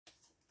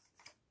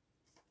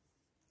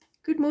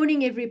Good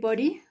morning,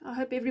 everybody. I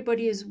hope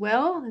everybody is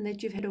well and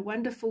that you've had a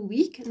wonderful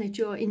week and that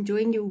you're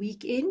enjoying your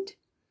weekend.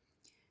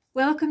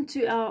 Welcome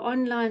to our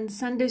online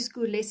Sunday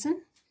school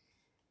lesson.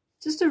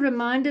 Just a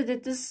reminder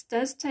that this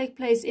does take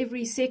place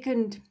every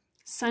second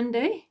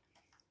Sunday,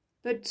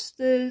 but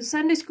the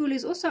Sunday school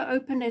is also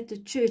open at the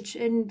church,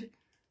 and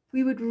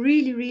we would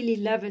really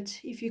love it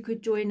if you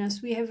could join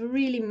us. We have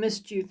really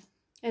missed you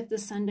at the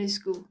Sunday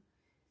school.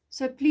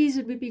 So please,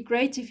 it would be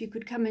great if you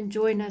could come and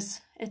join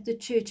us at the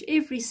church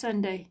every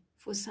Sunday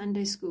for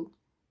Sunday school.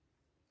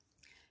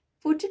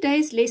 For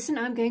today's lesson,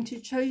 I'm going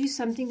to show you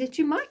something that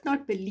you might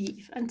not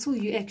believe until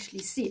you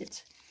actually see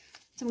it.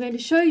 So I'm going to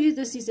show you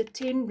this is a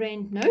 10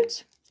 Rand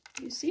note.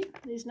 You see,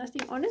 there's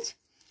nothing on it.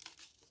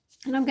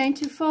 And I'm going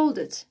to fold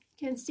it.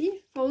 You can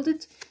see, fold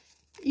it.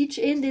 Each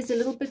end there's a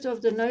little bit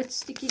of the note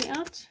sticking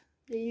out.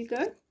 There you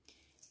go.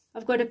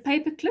 I've got a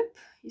paper clip.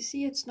 You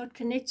see, it's not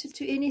connected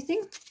to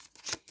anything.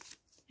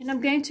 And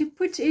I'm going to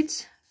put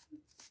it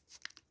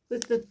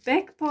with the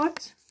back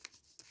part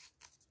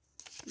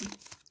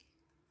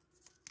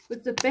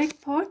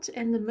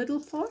and the middle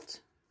part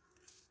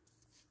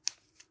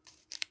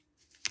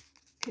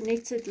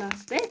connected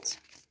like that.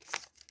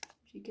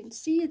 As you can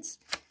see, it's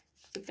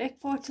the back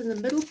part and the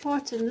middle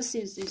part, and this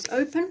is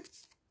open.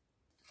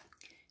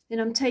 Then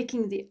I'm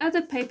taking the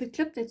other paper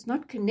clip that's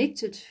not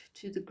connected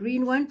to the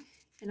green one,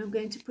 and I'm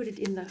going to put it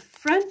in the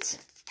front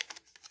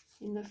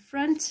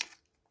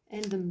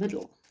and the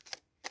middle.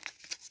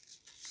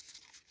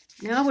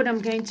 Now what I'm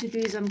going to do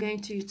is I'm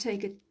going to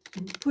take it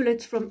and pull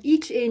it from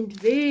each end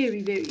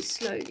very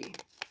slowly.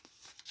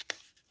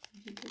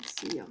 As you can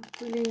see, I'm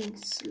pulling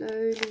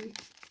slowly.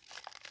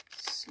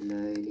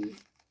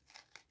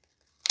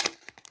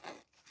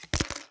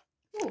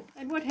 Oh,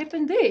 and what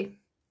happened there?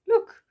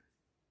 Look,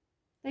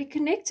 they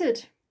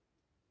connected.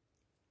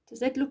 Does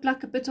that look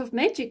like a bit of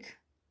magic?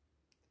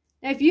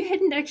 Now, if you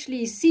hadn't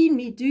actually seen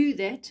me do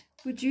that,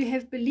 would you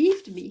have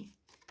believed me?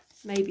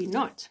 Maybe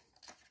not.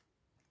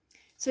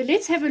 So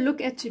let's have a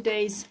look at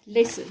today's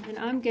lesson, and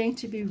I'm going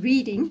to be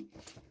reading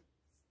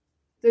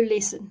the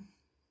lesson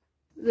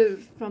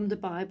from the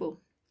Bible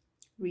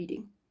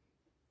reading.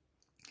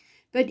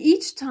 But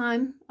each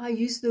time I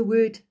use the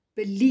word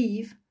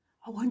believe,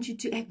 I want you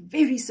to act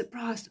very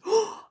surprised,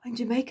 and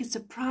to make a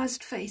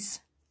surprised face.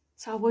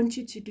 So I want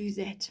you to do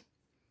that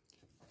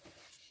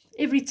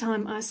every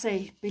time I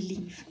say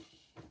believe.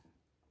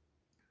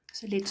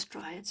 So let's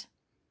try it.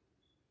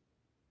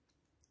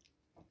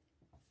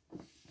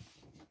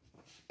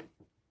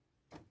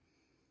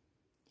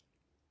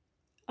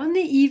 On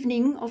the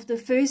evening of the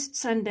first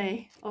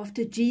Sunday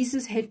after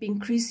Jesus had been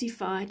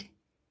crucified,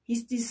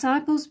 his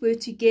disciples were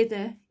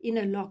together in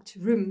a locked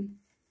room.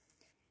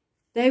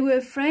 They were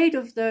afraid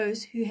of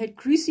those who had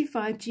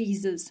crucified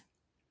Jesus.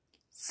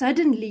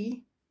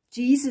 Suddenly,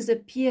 Jesus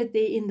appeared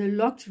there in the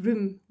locked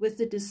room with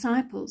the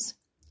disciples.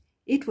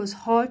 It was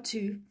hard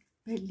to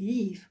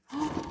believe.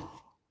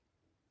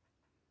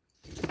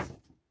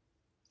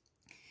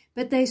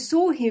 But they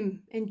saw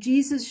him, and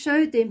Jesus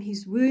showed them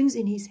his wounds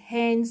in his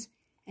hands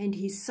and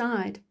his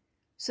side,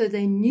 so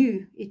they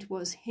knew it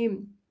was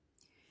him.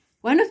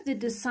 One of the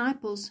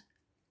disciples,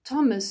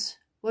 Thomas,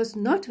 was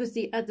not with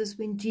the others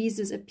when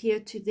Jesus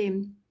appeared to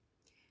them.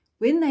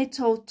 When they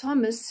told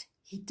Thomas,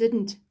 he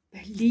didn't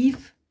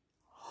believe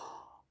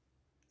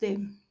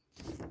them.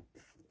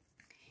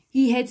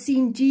 He had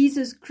seen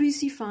Jesus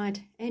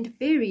crucified and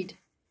buried.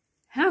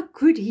 How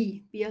could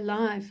he be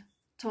alive?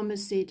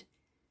 Thomas said.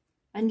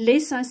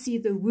 Unless I see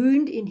the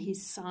wound in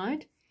his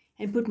side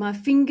and put my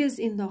fingers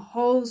in the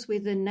holes where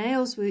the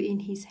nails were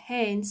in his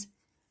hands,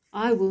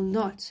 I will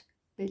not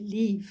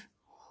believe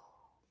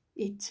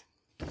it.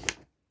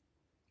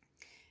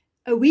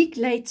 A week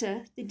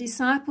later, the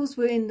disciples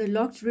were in the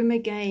locked room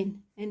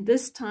again, and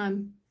this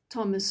time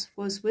Thomas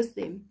was with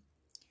them.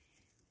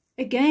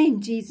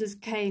 Again, Jesus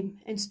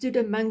came and stood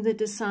among the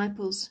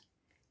disciples.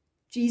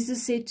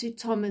 Jesus said to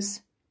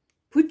Thomas,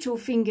 "Put your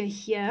finger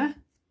here.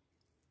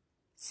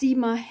 See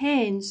my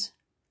hands.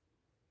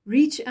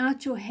 Reach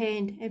out your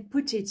hand and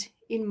put it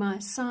in my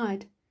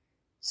side.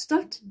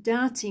 Stop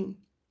doubting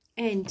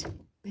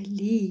and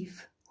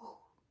believe."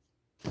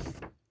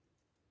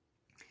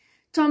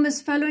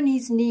 Thomas fell on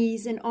his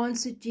knees and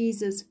answered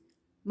Jesus,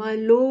 "My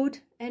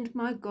Lord and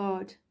my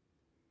God."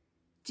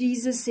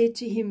 Jesus said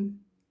to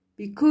him,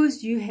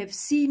 "Because you have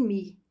seen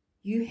me,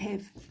 you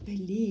have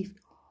believed.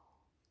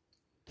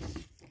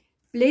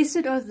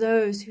 Blessed are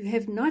those who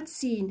have not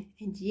seen,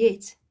 and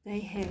yet they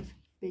have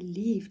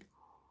believed."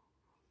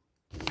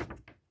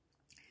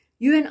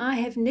 You and I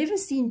have never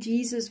seen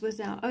Jesus with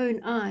our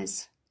own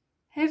eyes,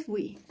 have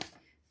we?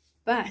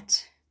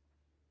 But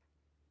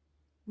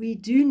we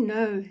do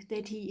know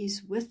that he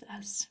is with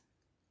us.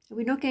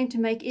 We're not going to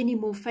make any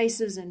more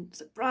faces and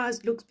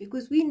surprised looks,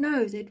 because we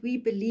know that we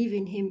believe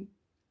in him.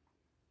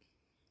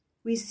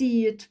 We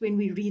see it when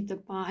we read the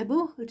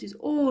Bible. It is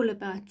all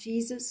about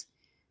Jesus.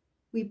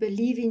 We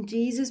believe in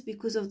Jesus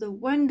because of the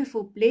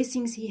wonderful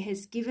blessings he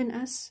has given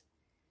us.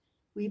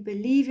 We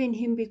believe in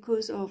him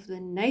because of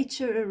the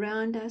nature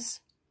around us.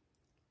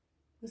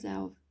 with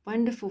our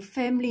wonderful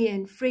family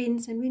and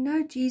friends, and we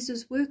know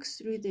Jesus works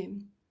through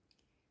them.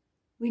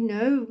 We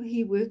know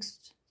he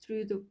works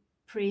through the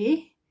prayer.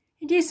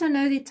 And yes, I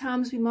know there are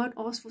times we might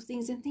ask for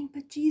things and think,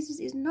 but Jesus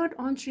is not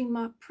answering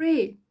my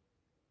prayer.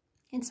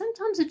 And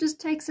sometimes it just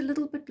takes a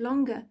little bit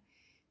longer,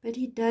 but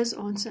he does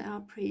answer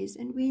our prayers,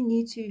 and we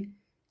need to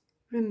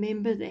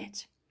remember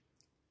that.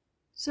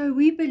 So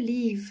we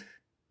believe,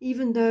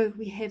 even though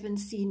we haven't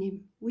seen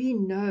him, we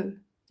know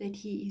that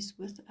he is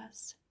with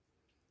us.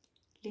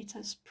 Let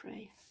us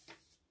pray.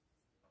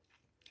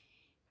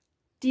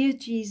 Dear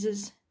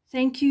Jesus,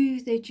 thank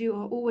you that you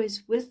are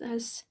always with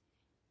us.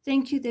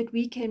 Thank you that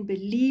we can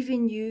believe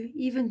in you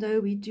even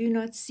though we do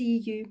not see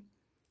you.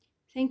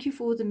 Thank you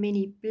for the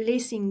many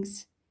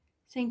blessings.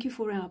 Thank you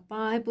for our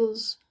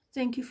Bibles.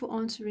 Thank you for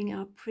answering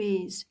our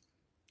prayers.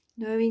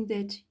 Knowing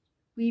that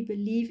we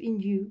believe in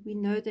you, we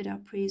know that our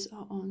prayers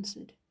are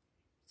answered.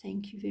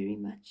 Thank you very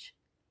much.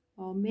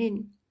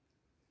 Amen.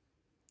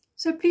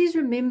 So please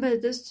remember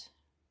this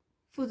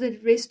for the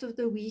rest of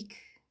the week,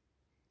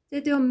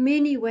 that there are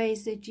many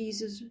ways that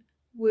Jesus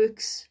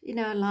works in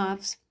our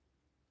lives,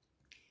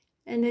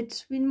 and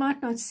that we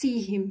might not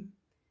see him,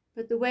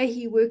 but the way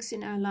he works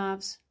in our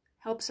lives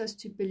helps us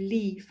to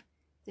believe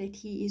that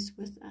he is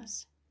with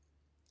us.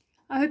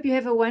 I hope you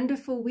have a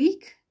wonderful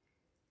week.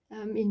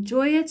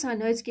 Enjoy it. I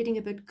know it's getting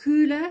a bit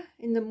cooler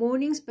in the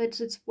mornings,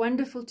 but it's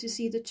wonderful to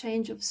see the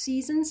change of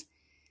seasons,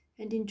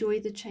 and enjoy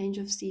the change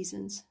of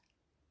seasons.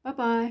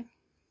 Bye-bye.